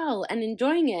little girl and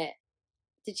enjoying it.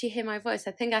 Did you hear my voice?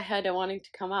 I think I heard her wanting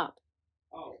to come up.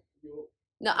 Oh,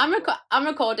 no, I'm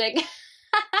recording.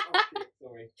 Oh,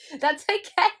 sorry. That's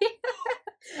okay.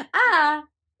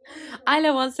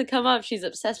 Isla wants to come up. She's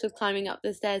obsessed with climbing up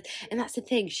the stairs. And that's the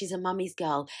thing. She's a mummy's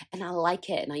girl. And I like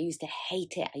it. And I used to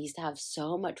hate it. I used to have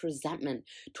so much resentment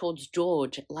towards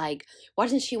George. Like, why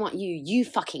doesn't she want you? You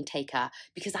fucking take her.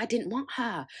 Because I didn't want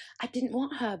her. I didn't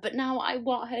want her. But now I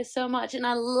want her so much. And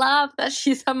I love that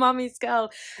she's a mummy's girl.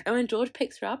 And when George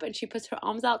picks her up and she puts her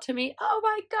arms out to me, oh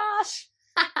my gosh.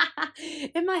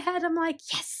 In my head, I'm like,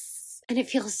 yes. And it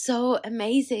feels so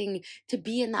amazing to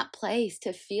be in that place,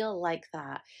 to feel like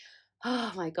that.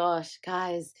 Oh my gosh,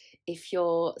 guys, if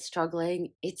you're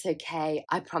struggling, it's okay.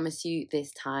 I promise you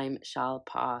this time shall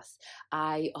pass.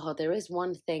 There is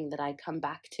one thing that I come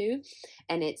back to,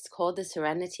 and it's called the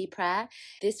Serenity Prayer.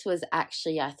 This was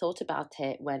actually, I thought about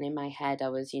it when in my head I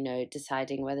was,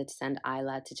 deciding whether to send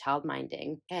Isla to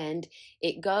childminding. And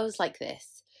it goes like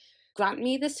this. Grant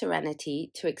me the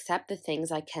serenity to accept the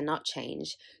things I cannot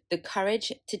change, the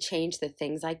courage to change the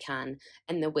things I can,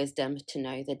 and the wisdom to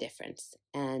know the difference.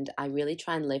 And I really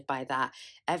try and live by that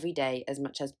every day as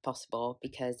much as possible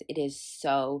because it is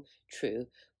so true.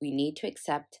 We need to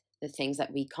accept the things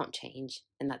that we can't change,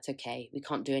 and that's okay. We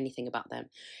can't do anything about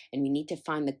them. And we need to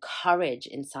find the courage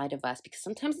inside of us because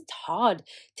sometimes it's hard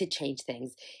to change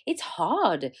things. It's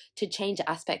hard to change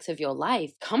aspects of your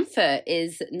life. Comfort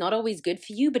is not always good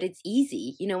for you, but it's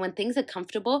easy. When things are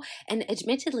comfortable, and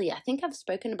admittedly, I think I've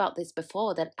spoken about this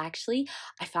before, that actually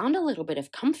I found a little bit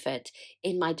of comfort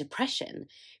in my depression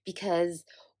because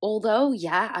although,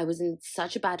 I was in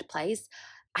such a bad place,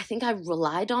 I think I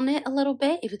relied on it a little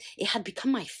bit. It had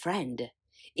become my friend.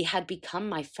 It had become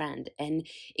my friend. And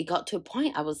it got to a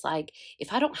point I was like,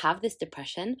 if I don't have this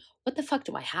depression, what the fuck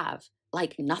do I have?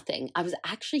 Like nothing. I was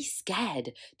actually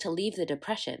scared to leave the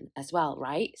depression as well,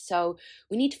 right? So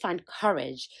we need to find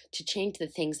courage to change the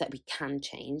things that we can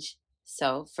change.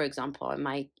 So, for example, in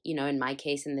my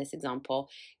case, in this example,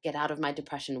 get out of my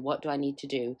depression. What do I need to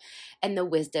do? And the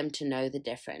wisdom to know the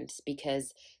difference,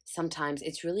 because sometimes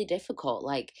it's really difficult.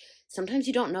 Like, sometimes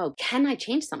you don't know, can I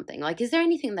change something? Like, is there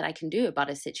anything that I can do about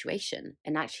a situation?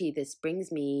 And actually, this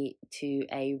brings me to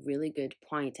a really good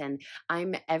point. And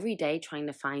I'm every day trying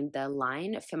to find the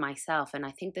line for myself. And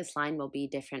I think this line will be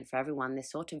different for everyone,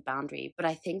 this sort of boundary. But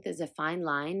I think there's a fine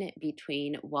line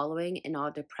between wallowing in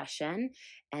our depression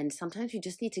and sometimes we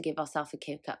just need to give ourselves a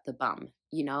kick up the bum,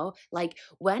 Like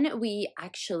when we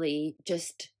actually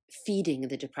just feeding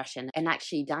the depression. And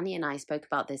actually, Danny and I spoke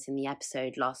about this in the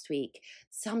episode last week.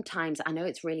 Sometimes I know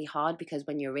it's really hard because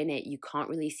when you're in it, you can't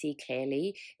really see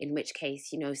clearly, in which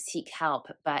case, seek help.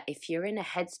 But if you're in a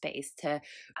headspace to,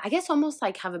 I guess, almost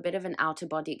like have a bit of an outer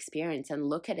body experience and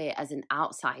look at it as an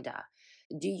outsider,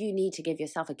 do you need to give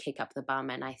yourself a kick up the bum?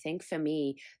 And I think for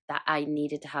me that I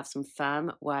needed to have some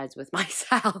firm words with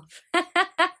myself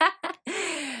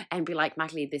and be like,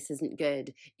 Magdalene, this isn't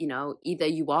good. Either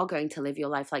you are going to live your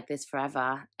life like this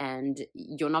forever and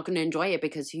you're not going to enjoy it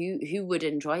because who would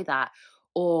enjoy that?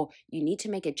 Or you need to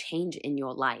make a change in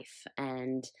your life.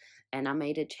 And I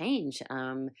made a change.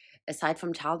 Aside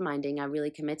from childminding, I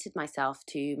really committed myself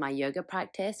to my yoga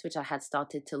practice, which I had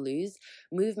started to lose.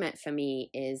 Movement for me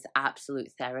is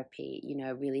absolute therapy,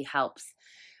 really helps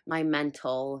my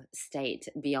mental state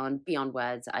beyond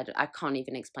words. I can't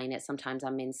even explain it. Sometimes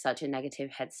I'm in such a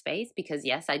negative headspace because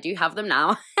yes, I do have them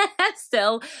now.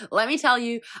 Still, let me tell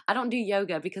you, I don't do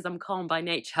yoga because I'm calm by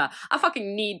nature. I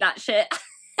fucking need that shit.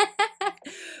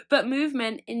 But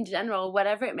movement in general,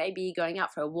 whatever it may be, going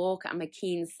out for a walk. I'm a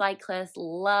keen cyclist,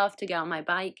 love to go on my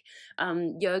bike,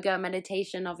 yoga,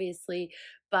 meditation, obviously.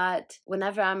 But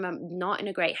whenever I'm not in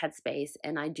a great headspace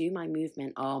and I do my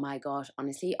movement, oh my gosh,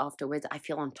 honestly, afterwards, I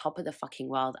feel on top of the fucking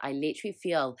world. I literally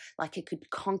feel like I could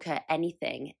conquer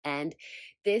anything. And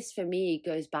this for me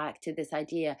goes back to this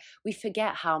idea. We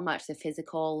forget how much the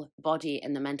physical body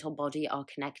and the mental body are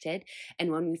connected.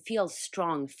 And when we feel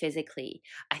strong physically,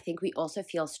 I think we also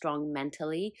feel strong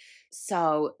mentally.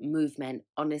 So movement,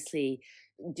 honestly,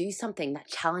 do something that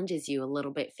challenges you a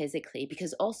little bit physically,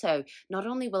 because also not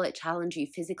only will it challenge you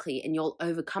physically and you'll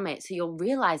overcome it, so you'll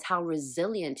realize how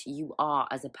resilient you are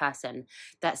as a person,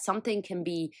 that something can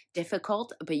be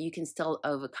difficult but you can still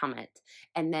overcome it.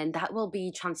 And then that will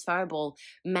be transferable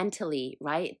mentally,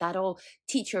 right? That'll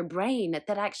teach your brain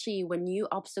that actually when new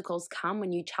obstacles come, when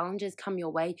new challenges come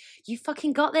your way, you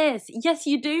fucking got this. Yes,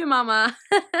 you do, mama.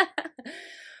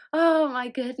 Oh my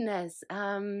goodness.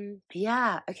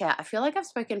 Yeah, okay. I feel like I've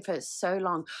spoken for so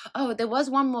long. Oh, there was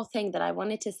one more thing that I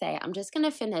wanted to say. I'm just going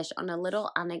to finish on a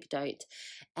little anecdote.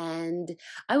 And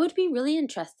I would be really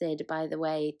interested, by the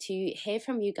way, to hear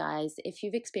from you guys if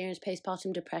you've experienced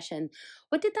postpartum depression.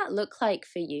 What did that look like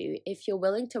for you? If you're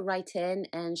willing to write in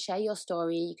and share your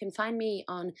story, you can find me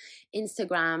on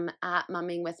Instagram at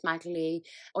Mumming with Magali,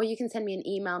 or you can send me an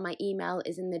email. My email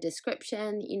is in the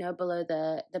description, below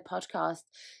the podcast.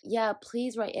 Yeah,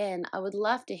 please write in. I would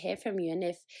love to hear from you. And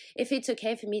if it's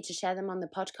okay for me to share them on the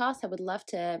podcast, I would love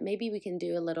to, maybe we can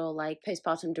do a little like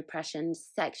postpartum depression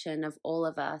section of all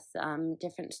of us,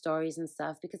 different stories and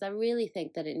stuff, because I really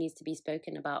think that it needs to be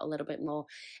spoken about a little bit more.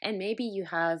 And maybe you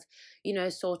have,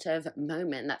 sort of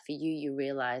moment that for you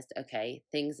realized, okay,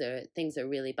 things are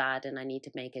really bad and I need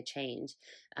to make a change.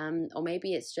 Or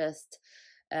maybe it's just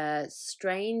a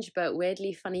strange but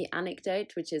weirdly funny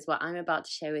anecdote, which is what I'm about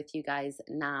to share with you guys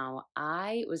now.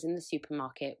 I was in the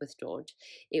supermarket with George.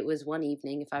 It was one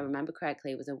evening, if I remember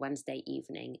correctly, it was a Wednesday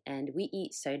evening, and we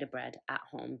eat soda bread at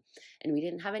home, and we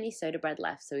didn't have any soda bread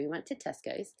left, so we went to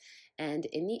Tesco's, and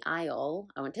in the aisle,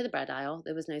 I went to the bread aisle,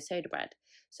 there was no soda bread.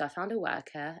 So I found a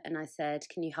worker and I said,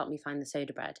 can you help me find the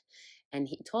soda bread? And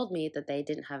he told me that they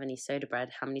didn't have any soda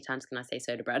bread. How many times can I say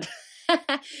soda bread?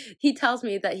 He tells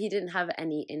me that he didn't have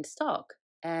any in stock.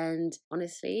 And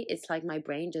honestly, it's like my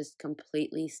brain just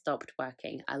completely stopped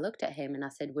working. I looked at him and I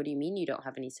said, what do you mean you don't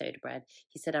have any soda bread?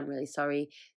 He said, I'm really sorry.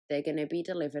 They're going to be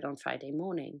delivered on Friday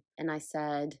morning. And I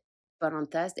said, but on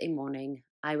Thursday morning,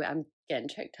 I'm getting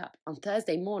choked up. On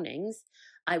Thursday mornings,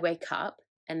 I wake up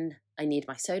and I need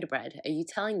my soda bread. Are you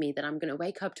telling me that I'm going to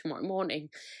wake up tomorrow morning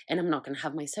and I'm not going to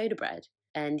have my soda bread?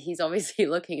 And he's obviously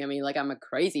looking at me like I'm a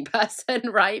crazy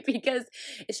person, right? Because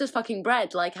it's just fucking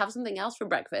bread. Like, have something else for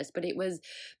breakfast. But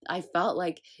I felt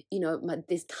like,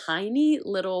 this tiny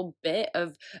little bit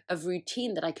of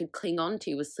routine that I could cling on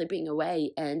to was slipping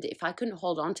away. And if I couldn't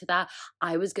hold on to that,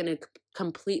 I was going to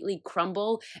completely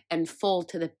crumble and fall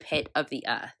to the pit of the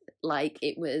earth. Like,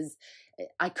 it was,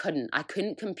 I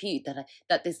couldn't compute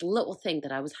that this little thing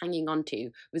that I was hanging on to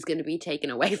was going to be taken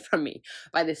away from me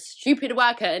by this stupid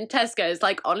worker in Tesco's.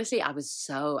 Like, honestly, I was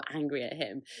so angry at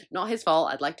him. Not his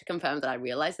fault. I'd like to confirm that I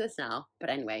realize this now. But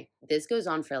anyway, this goes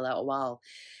on for a little while.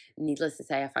 Needless to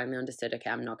say, I finally understood, okay,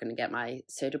 I'm not going to get my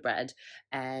soda bread.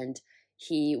 And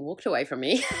he walked away from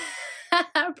me.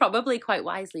 Probably quite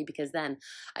wisely, because then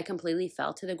I completely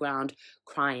fell to the ground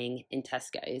crying in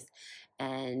Tesco's.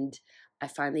 And I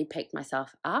finally picked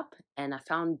myself up and I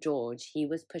found George. He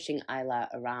was pushing Isla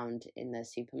around in the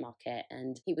supermarket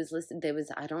and he was listening.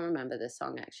 I don't remember the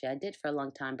song actually. I did for a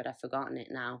long time, but I've forgotten it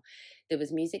now. There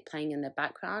was music playing in the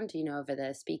background, over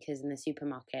the speakers in the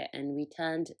supermarket. And we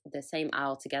turned the same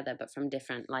aisle together, but from the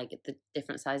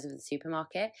different sides of the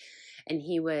supermarket. And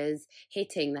he was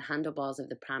hitting the handlebars of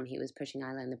the pram. He was pushing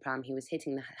Isla in the pram. He was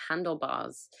hitting the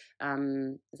handlebars.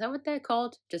 Is that what they're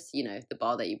called? Just, the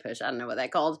bar that you push. I don't know what they're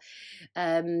called.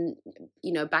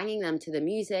 Banging them to the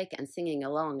music and singing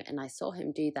along. And I saw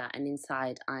him do that. And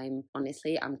inside, I'm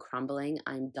crumbling.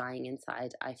 I'm dying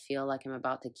inside. I feel like I'm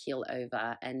about to keel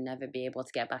over and never be able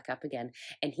to get back up again.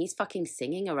 And he's fucking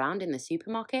singing around in the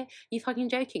supermarket. You fucking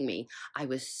joking me? I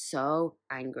was so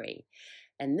angry.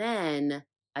 And then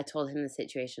I told him the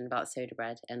situation about soda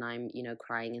bread and I'm,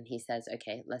 crying, and he says,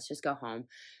 okay, let's just go home.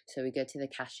 So we go to the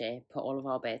cashier, put all of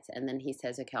our bits, and then he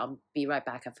says, okay, I'll be right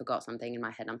back. I forgot something. In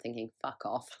my head, I'm thinking, fuck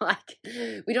off. Like,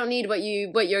 we don't need what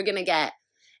you're going to get.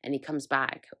 And he comes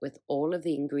back with all of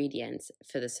the ingredients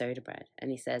for the soda bread.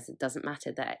 And he says, it doesn't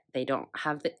matter that they don't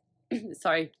have the,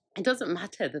 it doesn't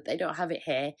matter that they don't have it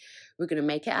here. We're going to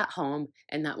make it at home.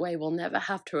 And that way we'll never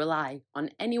have to rely on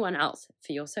anyone else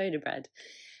for your soda bread.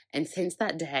 And since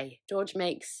that day, George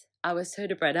makes our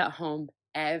soda bread at home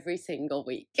every single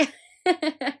week.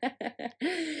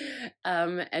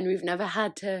 And we've never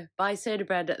had to buy soda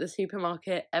bread at the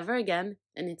supermarket ever again.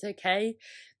 And it's okay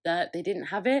that they didn't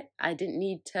have it. I didn't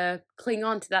need to cling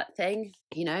on to that thing,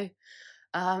 yeah.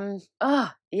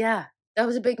 That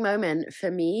was a big moment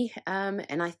for me.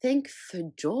 And I think for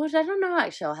George, I don't know,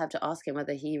 actually, I'll have to ask him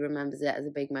whether he remembers it as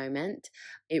a big moment.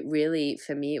 It really,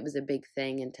 for me, it was a big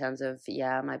thing in terms of,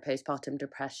 my postpartum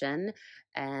depression.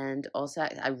 And also,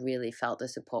 I really felt the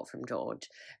support from George.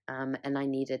 And I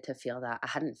needed to feel that. I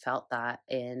hadn't felt that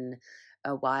in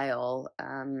a while.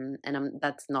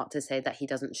 That's not to say that he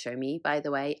doesn't show me, by the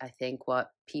way. I think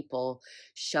what people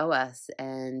show us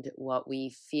and what we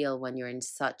feel when you're in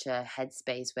such a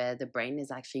headspace where the brain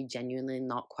is actually genuinely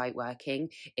not quite working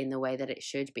in the way that it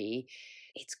should be,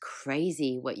 it's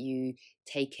crazy what you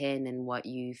take in and what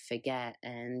you forget.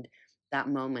 And That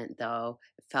moment, though,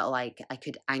 felt like I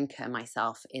could anchor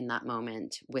myself in that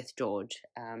moment with George.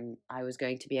 I was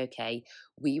going to be okay.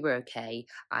 We were okay.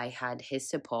 I had his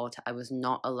support. I was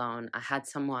not alone. I had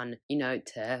someone,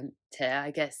 to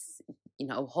I guess,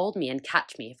 hold me and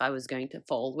catch me if I was going to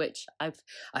fall, which I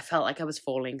felt like I was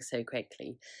falling so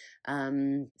quickly.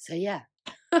 So yeah.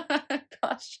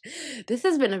 Gosh, this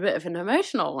has been a bit of an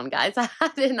emotional one, guys. I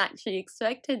hadn't actually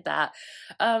expected that.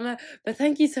 But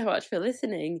thank you so much for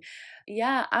listening.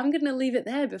 Yeah, I'm going to leave it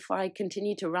there before I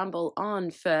continue to ramble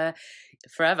on for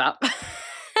forever.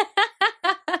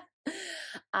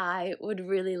 I would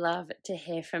really love to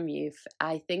hear from you.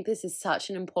 I think this is such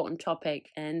an important topic,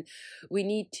 and we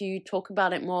need to talk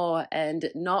about it more and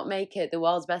not make it the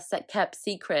world's best kept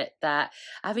secret that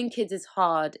having kids is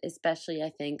hard, especially I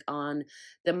think on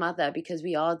the mother, because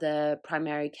we are the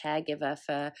primary caregiver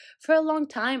for a long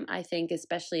time. I think,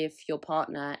 especially if your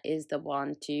partner is the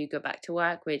one to go back to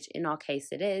work, which in our case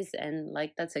it is, and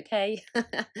like that's okay.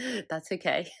 That's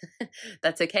okay.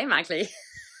 That's okay, Magli.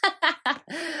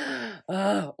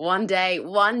 Oh, one day,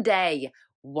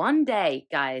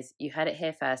 guys, you heard it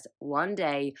here first. One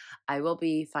day I will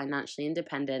be financially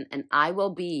independent and I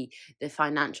will be the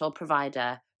financial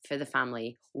provider for the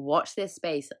family. Watch this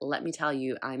space. Let me tell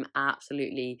you, I'm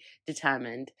absolutely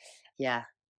determined. Yeah.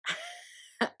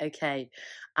 Okay,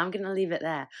 I'm going to leave it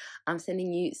there. I'm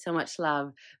sending you so much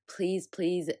love. Please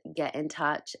get in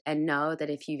touch and know that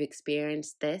if you've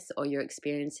experienced this or you're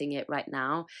experiencing it right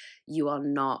now, you are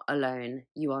not alone.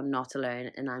 You are not alone.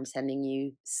 And I'm sending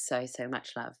you so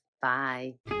much love.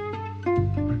 Bye.